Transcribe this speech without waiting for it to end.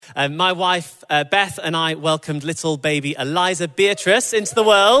My wife, Beth, and I welcomed little baby Eliza Beatrice into the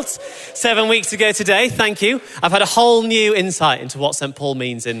world 7 weeks ago today. Thank you. I've had a whole new insight into what St. Paul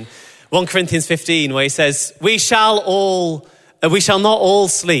means in 1 Corinthians 15, where he says, we shall not all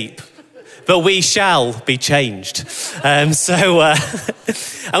sleep, but we shall be changed. And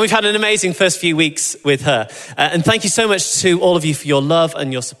we've had an amazing first few weeks with her. And thank you so much to all of you for your love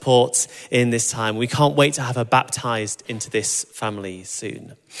and your support in this time. We can't wait to have her baptized into this family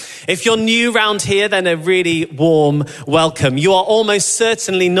soon. If you're new round here, then a really warm welcome. You are almost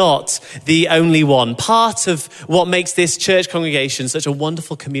certainly not the only one. Part of what makes this church congregation such a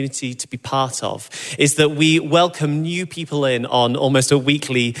wonderful community to be part of is that we welcome new people in on almost a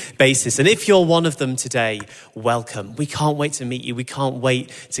weekly basis. And if you're one of them today, welcome. We can't wait to meet you. We can't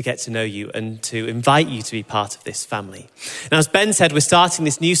wait to get to know you and to invite you to be part of this family. Now, as Ben said, we're starting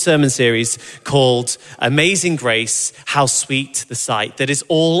this new sermon series called Amazing Grace, How Sweet the Sight, that is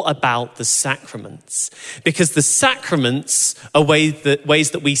all about the sacraments, because the sacraments are ways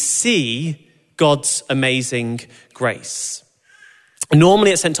that we see God's amazing grace.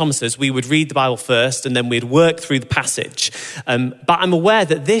 Normally at St. Thomas's, we would read the Bible first and then we'd work through the passage. But I'm aware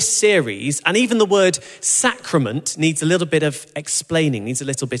that this series, and even the word sacrament, needs a little bit of explaining, needs a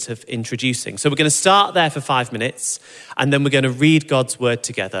little bit of introducing. So we're going to start there for 5 minutes and then we're going to read God's word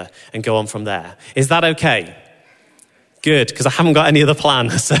together and go on from there. Is that okay? Good, because I haven't got any other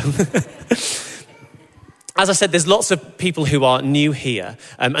plan. So, as I said, there's lots of people who are new here.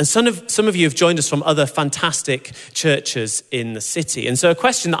 And some of you have joined us from other fantastic churches in the city. And so a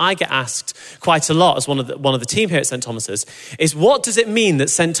question that I get asked quite a lot as one of the team here at St. Thomas's is, what does it mean that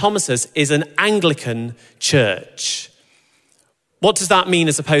St. Thomas's is an Anglican church? What does that mean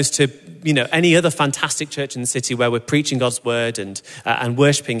as opposed to, any other fantastic church in the city where we're preaching God's word and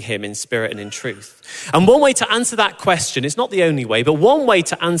worshipping him in spirit and in truth? And one way to answer that question, it's not the only way, but one way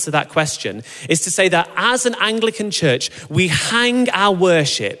to answer that question is to say that as an Anglican church, we hang our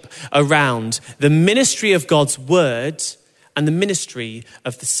worship around the ministry of God's word and the ministry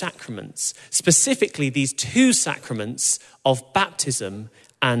of the sacraments, specifically these two sacraments of baptism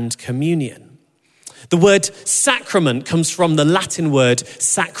and communion. The word sacrament comes from the Latin word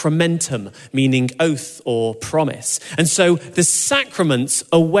sacramentum, meaning oath or promise. And so the sacraments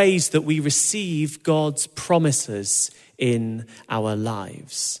are ways that we receive God's promises in our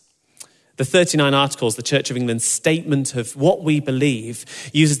lives. The 39 Articles, the Church of England's statement of what we believe,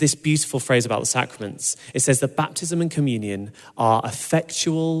 uses this beautiful phrase about the sacraments. It says that baptism and communion are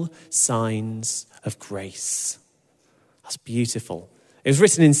effectual signs of grace. That's beautiful. It was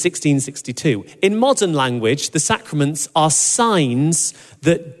written in 1662. In modern language, the sacraments are signs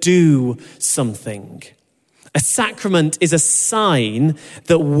that do something. A sacrament is a sign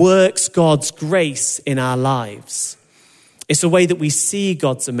that works God's grace in our lives. It's a way that we see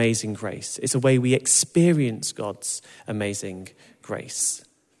God's amazing grace. It's a way we experience God's amazing grace.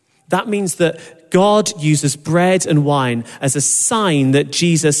 That means that God uses bread and wine as a sign that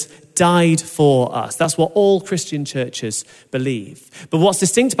Jesus died for us. That's what all Christian churches believe. But what's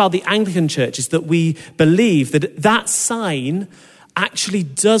distinct about the Anglican Church is that we believe that that sign actually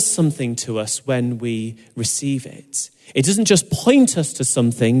does something to us when we receive it. It doesn't just point us to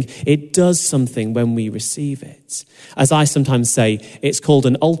something, it does something when we receive it. As I sometimes say, it's called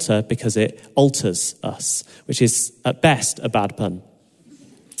an altar because it alters us, which is at best a bad pun.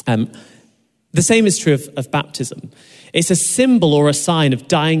 The same is true of baptism. It's a symbol or a sign of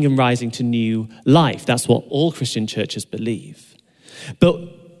dying and rising to new life. That's what all Christian churches believe. But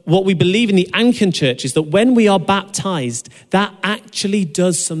what we believe in the Anglican Church is that when we are baptized, that actually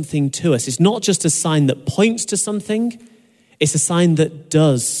does something to us. It's not just a sign that points to something, it's a sign that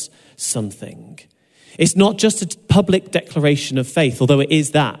does something. It's not just a public declaration of faith, although it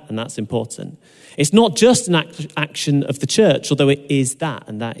is that, and that's important. It's not just an action of the church, although it is that,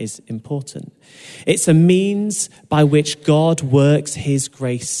 and that is important. It's a means by which God works his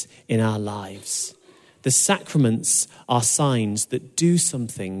grace in our lives. The sacraments are signs that do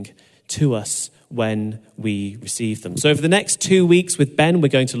something to us when we receive them. So over the next 2 weeks with Ben, we're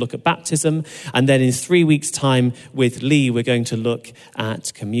going to look at baptism, and then in 3 weeks' time with Lee, we're going to look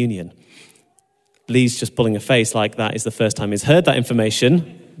at communion. Lee's just pulling a face like that is the first time he's heard that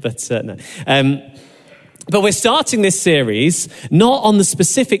information. But no. But we're starting this series not on the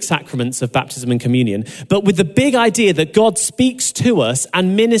specific sacraments of baptism and communion, but with the big idea that God speaks to us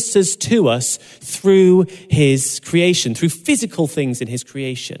and ministers to us through his creation, through physical things in his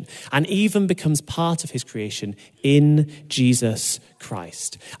creation, and even becomes part of his creation in Jesus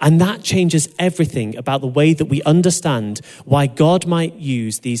Christ. And that changes everything about the way that we understand why God might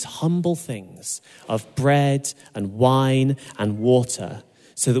use these humble things of bread and wine and water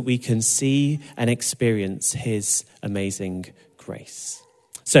so that we can see and experience his amazing grace.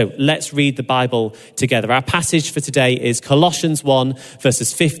 So let's read the Bible together. Our passage for today is Colossians 1,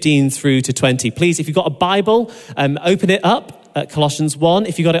 verses 15 through to 20. Please, if you've got a Bible, open it up at Colossians 1.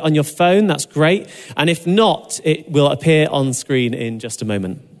 If you've got it on your phone, that's great. And if not, it will appear on screen in just a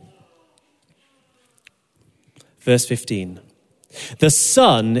moment. Verse 15. The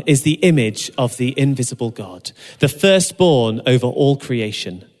Son is the image of the invisible God, the firstborn over all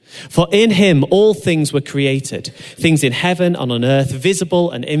creation. For in him all things were created, things in heaven and on earth, visible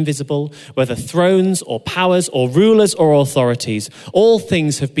and invisible, whether thrones or powers or rulers or authorities. All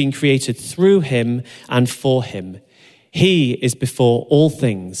things have been created through him and for him. He is before all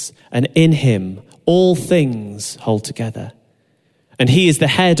things, and in him all things hold together. And he is the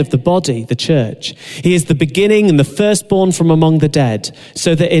head of the body, the church. He is the beginning and the firstborn from among the dead,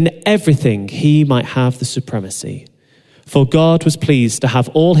 so that in everything he might have the supremacy. For God was pleased to have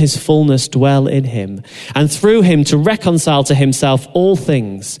all his fullness dwell in him, and through him to reconcile to himself all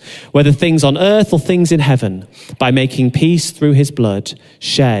things, whether things on earth or things in heaven, by making peace through his blood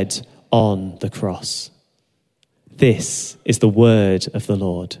shed on the cross. This is the word of the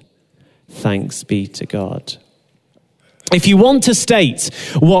Lord. Thanks be to God. If you want to state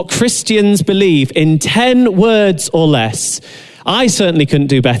what Christians believe in 10 words or less, I certainly couldn't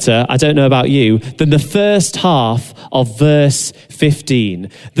do better, I don't know about you, than the first half of verse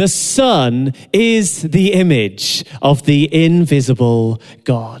 15. The Son is the image of the invisible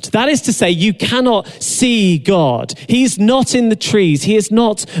God. That is to say, you cannot see God. He's not in the trees. He is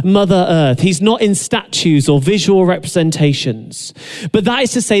not Mother Earth. He's not in statues or visual representations. But that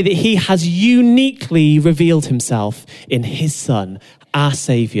is to say that he has uniquely revealed himself in his Son, our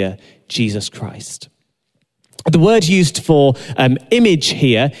Saviour, Jesus Christ. The word used for image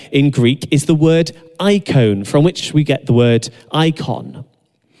here in Greek is the word icon, from which we get the word icon.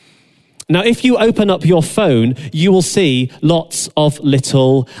 Now, if you open up your phone, you will see lots of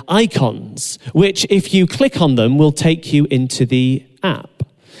little icons, which if you click on them will take you into the app.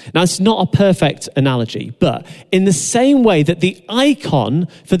 Now, it's not a perfect analogy, but in the same way that the icon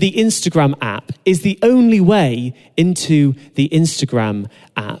for the Instagram app is the only way into the Instagram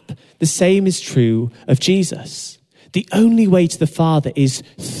app, the same is true of Jesus. The only way to the Father is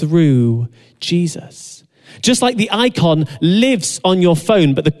through Jesus. Just like the icon lives on your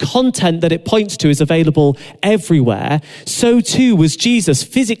phone, but the content that it points to is available everywhere, so too was Jesus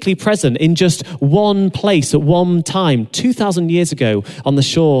physically present in just one place at one time, 2,000 years ago on the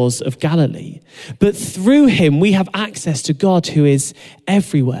shores of Galilee. But through him, we have access to God who is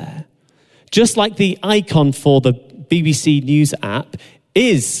everywhere. Just like the icon for the BBC News app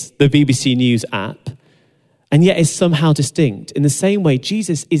is the BBC News app, and yet is somehow distinct. In the same way,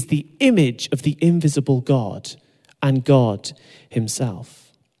 Jesus is the image of the invisible God and God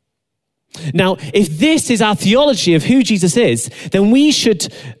himself. Now, if this is our theology of who Jesus is, then we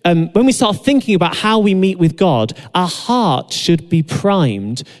should, when we start thinking about how we meet with God, our heart should be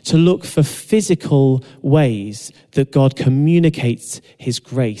primed to look for physical ways that God communicates his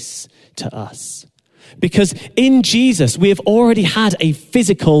grace to us. Because in Jesus, we have already had a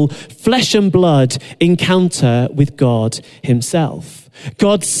physical flesh and blood encounter with God himself.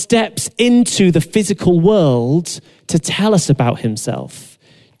 God steps into the physical world to tell us about himself.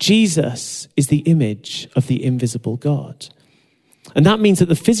 Jesus is the image of the invisible God. And that means that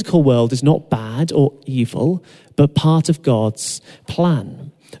the physical world is not bad or evil, but part of God's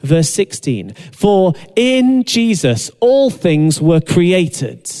plan. Verse 16, for in Jesus all things were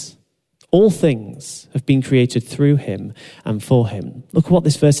created. All things have been created through him and for him. Look at what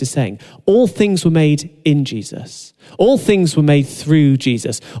this verse is saying. All things were made in Jesus. All things were made through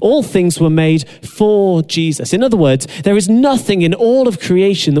Jesus. All things were made for Jesus. In other words, there is nothing in all of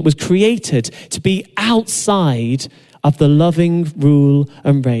creation that was created to be outside of the loving rule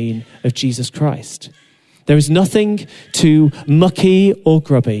and reign of Jesus Christ. There is nothing too mucky or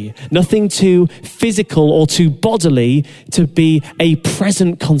grubby, nothing too physical or too bodily to be a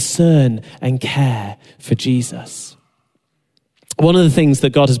present concern and care for Jesus. One of the things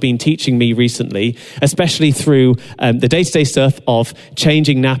that God has been teaching me recently, especially through the day-to-day stuff of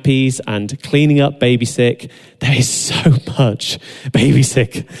changing nappies and cleaning up baby sick, there is so much baby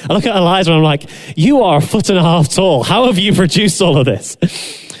sick. I look at Eliza and I'm like, you are 1.5 feet tall. How have you produced all of this?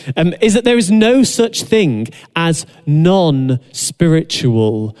 Is that there is no such thing as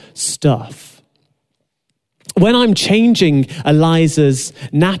non-spiritual stuff. When I'm changing Eliza's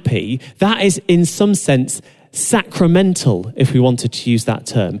nappy, that is in some sense sacramental, if we wanted to use that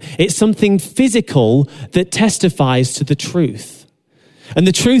term. It's something physical that testifies to the truth. And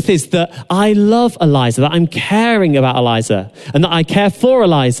the truth is that I love Eliza, that I'm caring about Eliza, and that I care for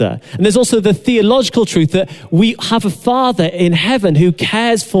Eliza. And there's also the theological truth that we have a Father in heaven who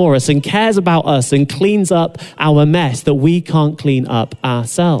cares for us and cares about us and cleans up our mess that we can't clean up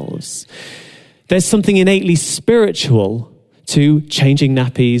ourselves. There's something innately spiritual to changing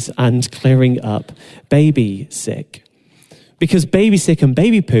nappies and clearing up baby sick. Because baby sick and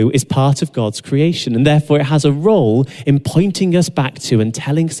baby poo is part of God's creation, and therefore it has a role in pointing us back to and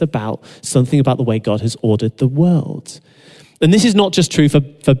telling us about something about the way God has ordered the world. And this is not just true for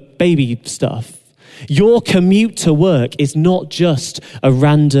baby stuff. Your commute to work is not just a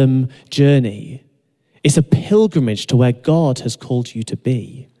random journey. It's a pilgrimage to where God has called you to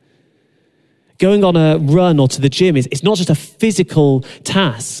be. Going on a run or to the gym it's not just a physical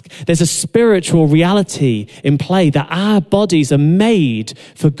task. There's a spiritual reality in play that our bodies are made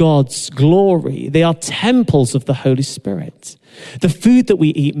for God's glory. They are temples of the Holy Spirit. The food that we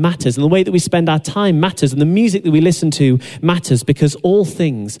eat matters, and the way that we spend our time matters, and the music that we listen to matters, because all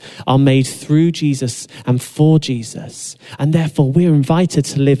things are made through Jesus and for Jesus. And therefore we're invited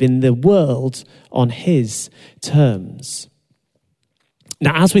to live in the world on his terms.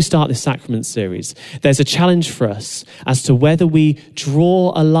 Now, as we start this sacrament series, there's a challenge for us as to whether we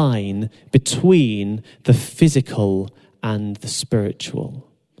draw a line between the physical and the spiritual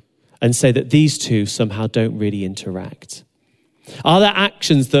and say that these two somehow don't really interact. Are there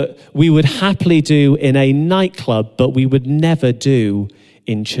actions that we would happily do in a nightclub, but we would never do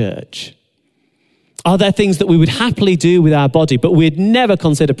in church? Are there things that we would happily do with our body, but we'd never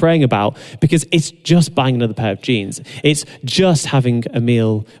consider praying about because it's just buying another pair of jeans? It's just having a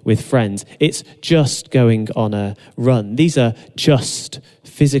meal with friends. It's just going on a run. These are just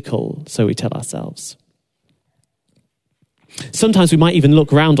physical, so we tell ourselves. Sometimes we might even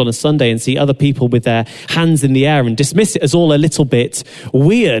look around on a Sunday and see other people with their hands in the air and dismiss it as all a little bit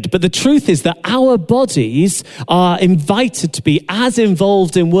weird. But the truth is that our bodies are invited to be as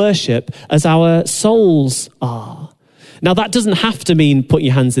involved in worship as our souls are. Now, that doesn't have to mean putting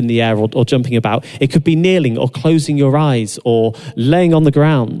your hands in the air or jumping about. It could be kneeling or closing your eyes or laying on the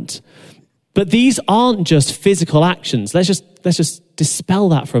ground. But these aren't just physical actions. Let's just dispel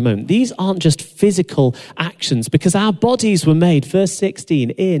that for a moment. These aren't just physical actions, because our bodies were made, verse 16,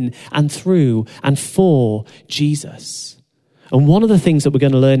 in and through and for Jesus. And one of the things that we're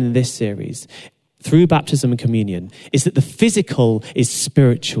going to learn in this series, through baptism and communion, is that the physical is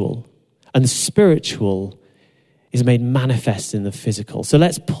spiritual and the spiritual is made manifest in the physical. So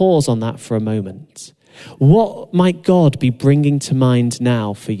let's pause on that for a moment. What might God be bringing to mind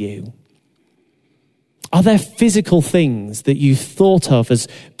now for you? Are there physical things that you thought of as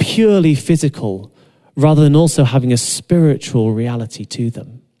purely physical rather than also having a spiritual reality to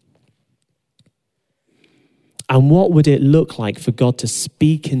them? And what would it look like for God to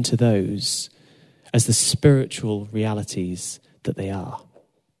speak into those as the spiritual realities that they are?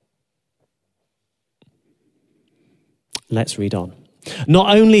 Let's read on.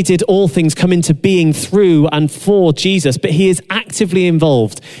 Not only did all things come into being through and for Jesus, but he is actively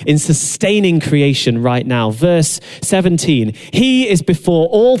involved in sustaining creation right now. Verse 17, he is before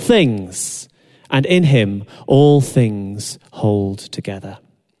all things, and in him all things hold together.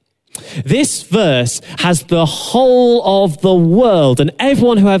 This verse has the whole of the world and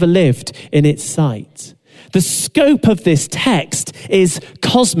everyone who ever lived in its sight. The scope of this text is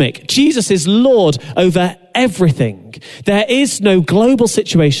cosmic. Jesus is Lord over everything. There is no global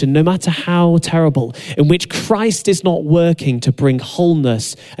situation, no matter how terrible, in which Christ is not working to bring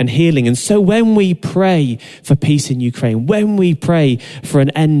wholeness and healing. And so when we pray for peace in Ukraine, when we pray for an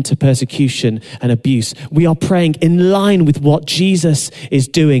end to persecution and abuse, we are praying in line with what Jesus is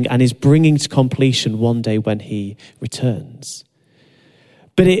doing and is bringing to completion one day when he returns.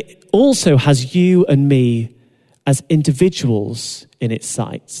 But it also has you and me as individuals in its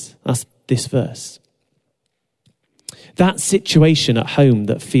sights. That's this verse. That situation at home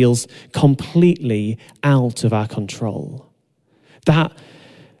that feels completely out of our control. That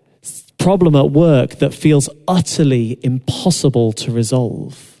problem at work that feels utterly impossible to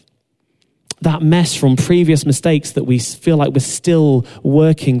resolve. That mess from previous mistakes that we feel like we're still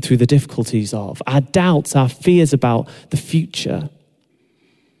working through the difficulties of. Our doubts, our fears about the future.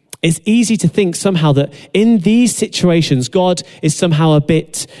 It's easy to think somehow that in these situations, God is somehow a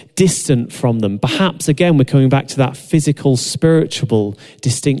bit distant from them. Perhaps, again, we're coming back to that physical, spiritual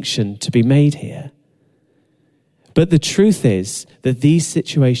distinction to be made here. But the truth is that these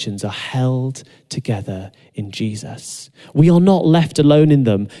situations are held together in Jesus. We are not left alone in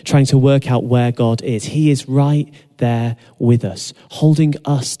them, trying to work out where God is. He is right there with us, holding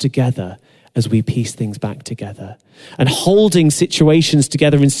us together as we piece things back together, and holding situations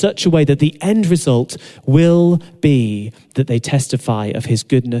together in such a way that the end result will be that they testify of his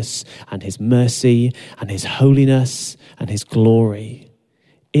goodness and his mercy and his holiness and his glory.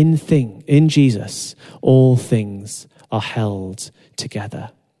 In Jesus, all things are held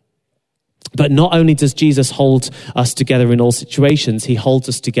together. But not only does Jesus hold us together in all situations, he holds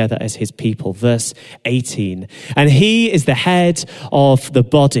us together as his people. Verse 18. And he is the head of the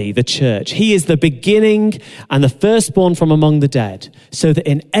body, the church. He is the beginning and the firstborn from among the dead, so that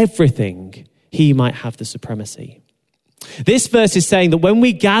in everything he might have the supremacy. This verse is saying that when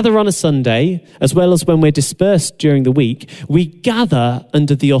we gather on a Sunday, as well as when we're dispersed during the week, we gather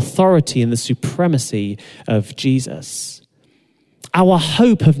under the authority and the supremacy of Jesus. Our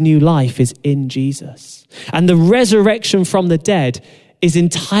hope of new life is in Jesus. And the resurrection from the dead is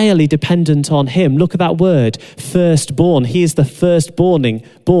entirely dependent on him. Look at that word, firstborn. He is the firstborn,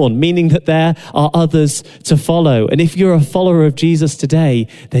 meaning that there are others to follow. And if you're a follower of Jesus today,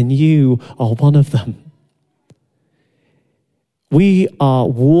 then you are one of them. We are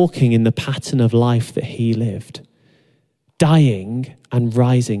walking in the pattern of life that he lived, dying and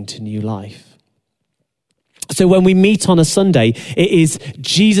rising to new life. So when we meet on a Sunday, it is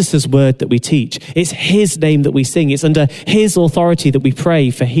Jesus' word that we teach. It's his name that we sing. It's under his authority that we pray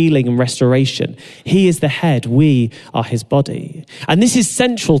for healing and restoration. He is the head. We are his body. And this is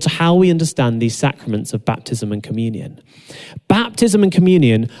central to how we understand these sacraments of baptism and communion. Baptism and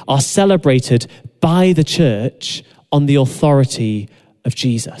communion are celebrated by the church on the authority of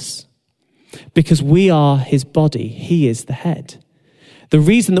Jesus. Because we are his body. He is the head. The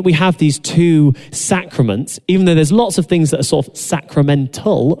reason that we have these two sacraments, even though there's lots of things that are sort of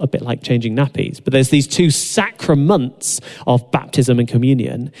sacramental, a bit like changing nappies, but there's these two sacraments of baptism and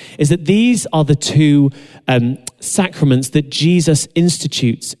communion, is that these are the two sacraments that Jesus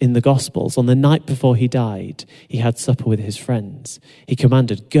institutes in the Gospels. On the night before he died, he had supper with his friends. He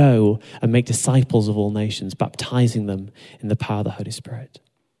commanded, go and make disciples of all nations, baptizing them in the power of the Holy Spirit.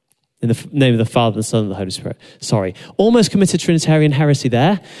 In the name of the Father, the Son, and the Holy Spirit. Sorry. Almost committed Trinitarian heresy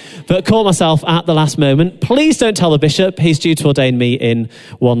there, but caught myself at the last moment. Please don't tell the bishop. He's due to ordain me in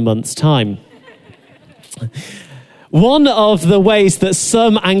 1 month's time. One of the ways that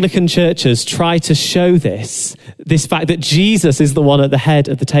some Anglican churches try to show this fact that Jesus is the one at the head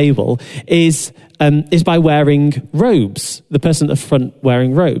of the table is by wearing robes, the person at the front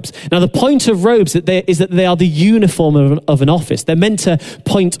wearing robes. Now, the point of robes is that they are the uniform of an office. They're meant to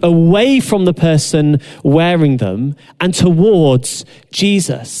point away from the person wearing them and towards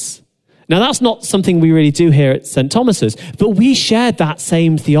Jesus. Now, that's not something we really do here at St. Thomas's, but we share that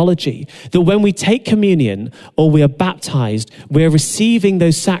same theology, that when we take communion or we are baptized, we're receiving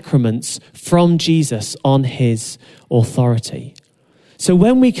those sacraments from Jesus on his authority. So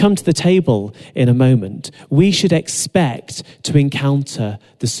when we come to the table in a moment, we should expect to encounter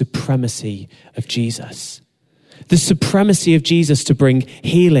the supremacy of Jesus. The supremacy of Jesus to bring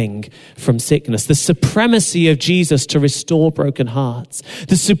healing from sickness. The supremacy of Jesus to restore broken hearts.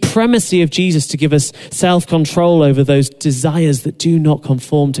 The supremacy of Jesus to give us self-control over those desires that do not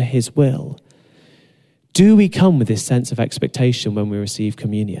conform to his will. Do we come with this sense of expectation when we receive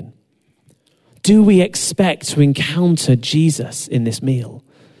communion? Do we expect to encounter Jesus in this meal?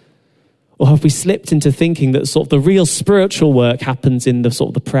 Or have we slipped into thinking that sort of the real spiritual work happens in the sort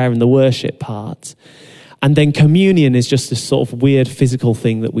of the prayer and the worship part? And then communion is just this sort of weird physical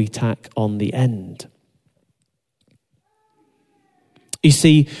thing that we tack on the end. You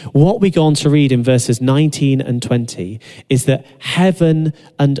see, what we go on to read in verses 19 and 20 is that heaven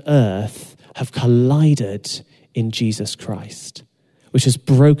and earth have collided in Jesus Christ, which has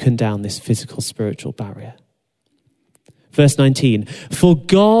broken down this physical spiritual barrier. Verse 19, for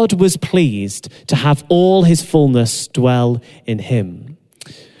God was pleased to have all his fullness dwell in him.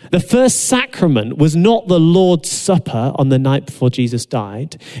 The first sacrament was not the Lord's Supper on the night before Jesus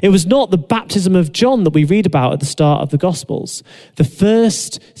died. It was not the baptism of John that we read about at the start of the Gospels. The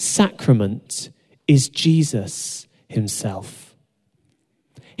first sacrament is Jesus himself.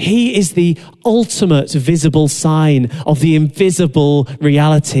 He is the ultimate visible sign of the invisible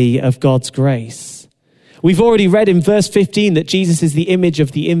reality of God's grace. We've already read in verse 15 that Jesus is the image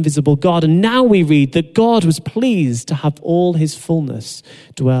of the invisible God. And now we read that God was pleased to have all his fullness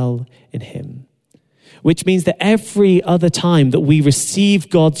dwell in him. Which means that every other time that we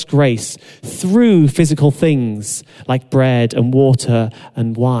receive God's grace through physical things like bread and water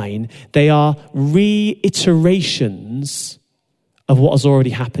and wine, they are reiterations of what has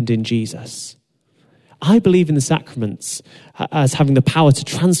already happened in Jesus. I believe in the sacraments as having the power to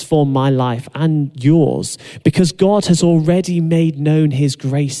transform my life and yours, because God has already made known his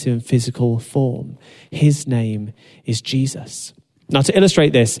grace in physical form. His name is Jesus. Now, to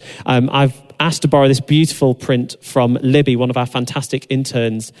illustrate this, I've asked to borrow this beautiful print from Libby, one of our fantastic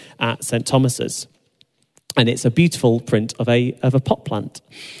interns at St. Thomas's. And it's a beautiful print of a pot plant.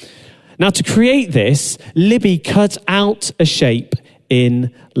 Now, to create this, Libby cut out a shape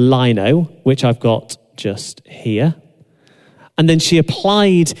in lino, which I've got just here. And then she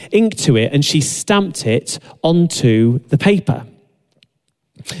applied ink to it and she stamped it onto the paper.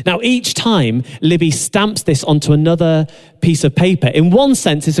 Now, each time Libby stamps this onto another piece of paper, in one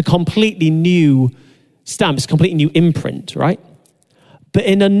sense, it's a completely new stamp. It's a completely new imprint, right? But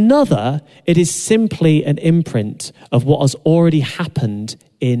in another, it is simply an imprint of what has already happened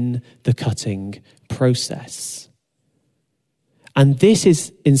in the cutting process. And this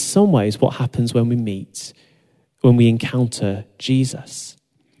is, in some ways, what happens when we encounter Jesus.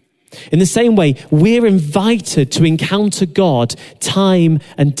 In the same way, we're invited to encounter God time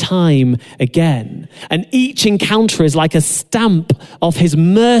and time again. And each encounter is like a stamp of his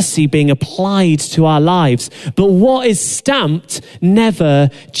mercy being applied to our lives. But what is stamped never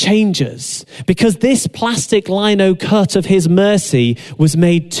changes, because this plastic lino cut of his mercy was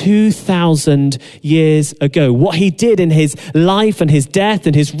made 2,000 years ago. What he did in his life and his death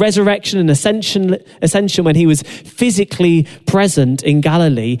and his resurrection and ascension when he was physically present in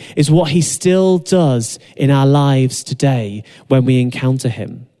Galilee is what he still does in our lives today when we encounter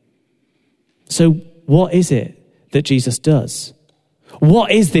him. So what is it that Jesus does?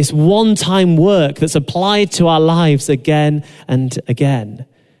 What is this one-time work that's applied to our lives again and again?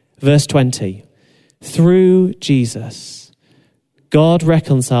 Verse 20, through Jesus, God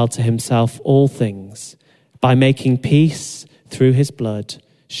reconciled to himself all things by making peace through his blood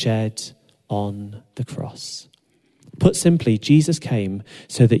shed on the cross. Put simply, Jesus came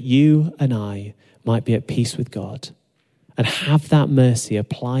so that you and I might be at peace with God and have that mercy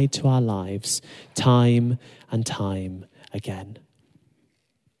applied to our lives time and time again.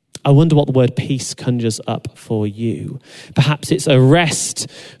 I wonder what the word peace conjures up for you. Perhaps it's a rest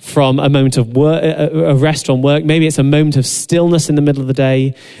from a moment of work, a rest from work. Maybe it's a moment of stillness in the middle of the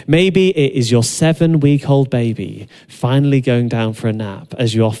day. Maybe it is your 7-week-old baby finally going down for a nap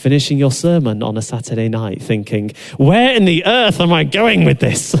as you're finishing your sermon on a Saturday night thinking, where in the earth am I going with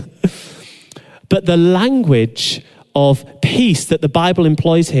this? But the language of peace that the Bible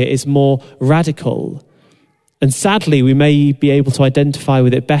employs here is more radical. And sadly, we may be able to identify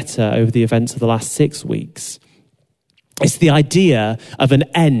with it better over the events of the last 6 weeks. It's the idea of an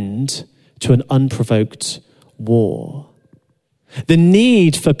end to an unprovoked war. The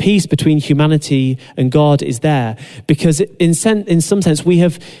need for peace between humanity and God is there because in some sense we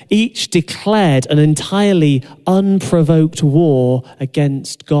have each declared an entirely unprovoked war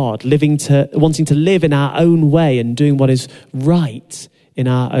against God, wanting to live in our own way and doing what is right in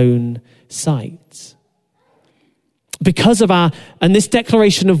our own sight. Because of and this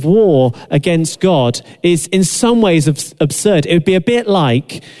declaration of war against God is in some ways absurd. It would be a bit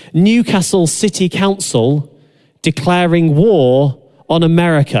like Newcastle City Council declaring war on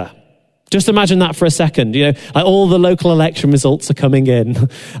America. Just imagine that for a second. Like all the local election results are coming in.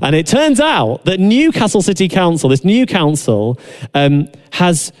 And it turns out that Newcastle City Council, this new council,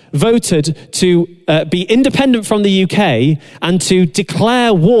 has voted to be independent from the UK and to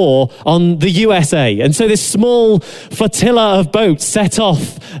declare war on the USA. And so this small flotilla of boats set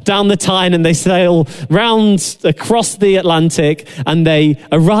off down the Tyne and they sail round across the Atlantic and they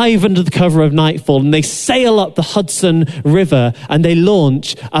arrive under the cover of nightfall and they sail up the Hudson River and they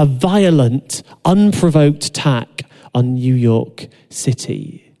launch a violent, unprovoked attack on New York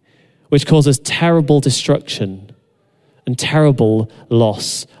City, which causes terrible destruction and terrible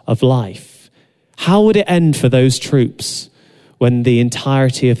loss of life. How would it end for those troops when the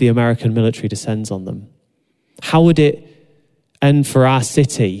entirety of the American military descends on them? How would it end for our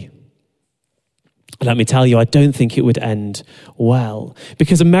city? Let me tell you, I don't think it would end well,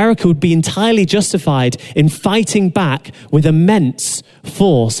 because America would be entirely justified in fighting back with immense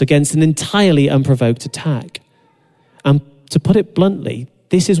force against an entirely unprovoked attack. And to put it bluntly,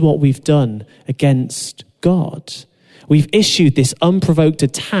 this is what we've done against God. We've issued this unprovoked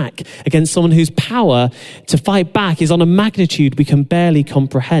attack against someone whose power to fight back is on a magnitude we can barely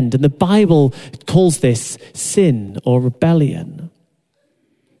comprehend. And the Bible calls this sin or rebellion.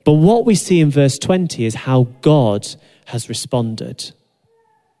 But what we see in verse 20 is how God has responded.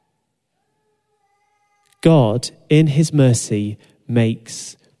 God, in his mercy,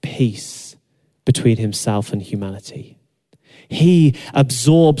 makes peace between himself and humanity. He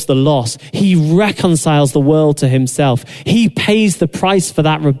absorbs the loss. He reconciles the world to himself. He pays the price for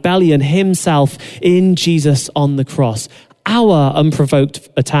that rebellion himself in Jesus on the cross. Our unprovoked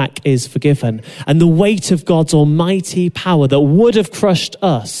attack is forgiven, and the weight of God's almighty power that would have crushed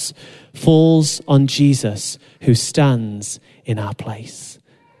us falls on Jesus, who stands in our place.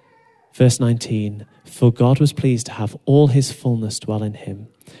 Verse 19, for God was pleased to have all his fullness dwell in him,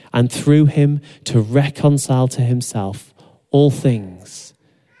 and through him to reconcile to himself all things,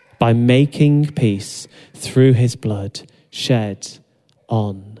 by making peace through his blood shed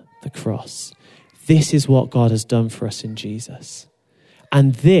on the cross. This is what God has done for us in Jesus.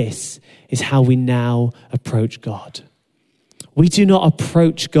 And this is how we now approach God. We do not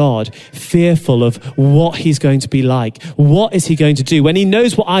approach God fearful of what he's going to be like. What is he going to do? When he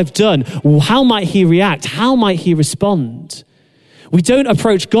knows what I've done, how might he react? How might he respond? We don't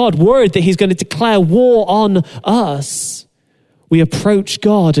approach God worried that he's going to declare war on us. We approach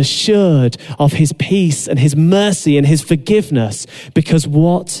God assured of his peace and his mercy and his forgiveness, because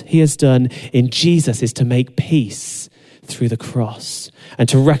what he has done in Jesus is to make peace through the cross and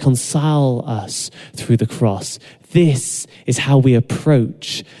to reconcile us through the cross. This is how we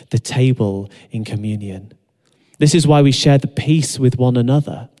approach the table in communion. This is why we share the peace with one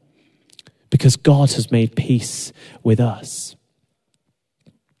another, because God has made peace with us.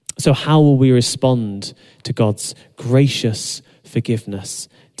 So how will we respond to God's gracious forgiveness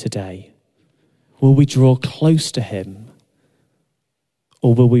today? Will we draw close to him,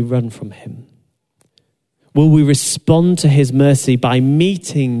 or will we run from him? Will we respond to his mercy by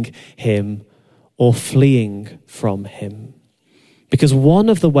meeting him or fleeing from him? Because one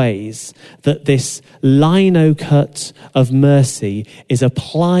of the ways that this lino cut of mercy is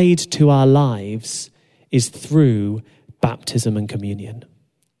applied to our lives is through baptism and communion.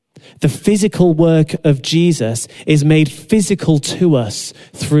 The physical work of Jesus is made physical to us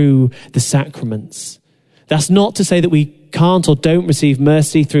through the sacraments. That's not to say that we can't or don't receive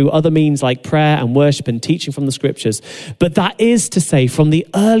mercy through other means like prayer and worship and teaching from the scriptures. But that is to say, from the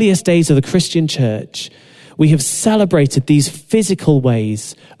earliest days of the Christian church, we have celebrated these physical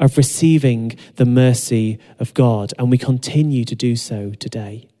ways of receiving the mercy of God, and we continue to do so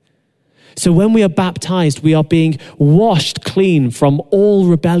today. So when we are baptized, we are being washed clean from all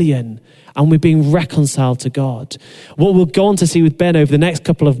rebellion, and we're being reconciled to God. What we'll go on to see with Ben over the next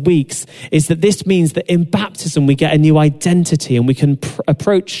couple of weeks is that this means that in baptism we get a new identity, and we can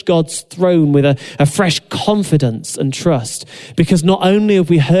approach God's throne with a fresh confidence and trust, because not only have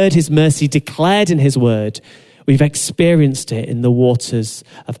we heard his mercy declared in his word, we've experienced it in the waters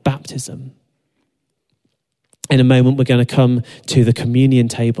of baptism. In a moment, we're going to come to the communion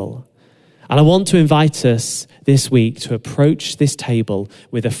table. And I want to invite us this week to approach this table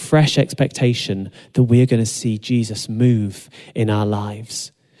with a fresh expectation that we're going to see Jesus move in our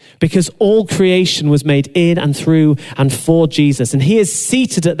lives. Because all creation was made in and through and for Jesus. And he is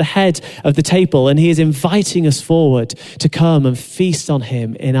seated at the head of the table, and he is inviting us forward to come and feast on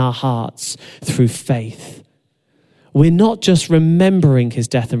him in our hearts through faith. We're not just remembering his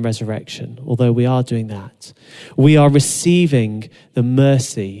death and resurrection, although we are doing that. We are receiving the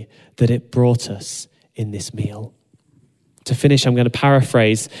mercy that it brought us in this meal. To finish, I'm going to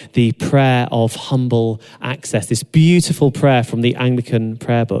paraphrase the prayer of humble access, this beautiful prayer from the Anglican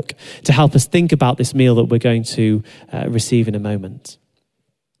prayer book, to help us think about this meal that we're going to receive in a moment.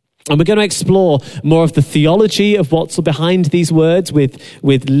 And we're going to explore more of the theology of what's behind these words with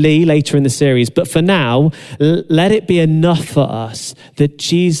Lee later in the series. But for now, let it be enough for us that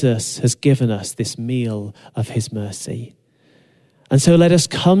Jesus has given us this meal of his mercy. And so let us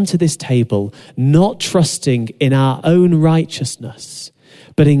come to this table not trusting in our own righteousness,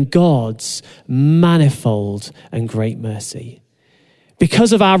 but in God's manifold and great mercy.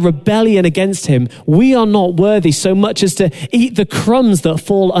 Because of our rebellion against him, we are not worthy so much as to eat the crumbs that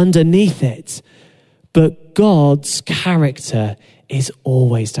fall underneath it. But God's character is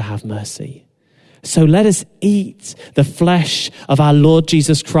always to have mercy. So let us eat the flesh of our Lord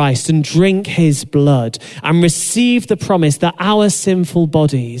Jesus Christ and drink his blood and receive the promise that our sinful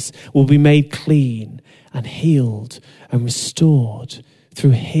bodies will be made clean and healed and restored through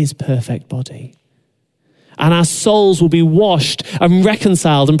his perfect body. And our souls will be washed and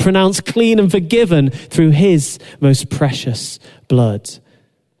reconciled and pronounced clean and forgiven through his most precious blood.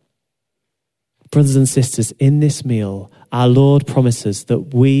 Brothers and sisters, in this meal, our Lord promises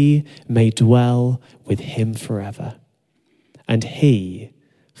that we may dwell with him forever, and he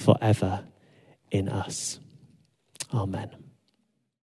forever in us. Amen.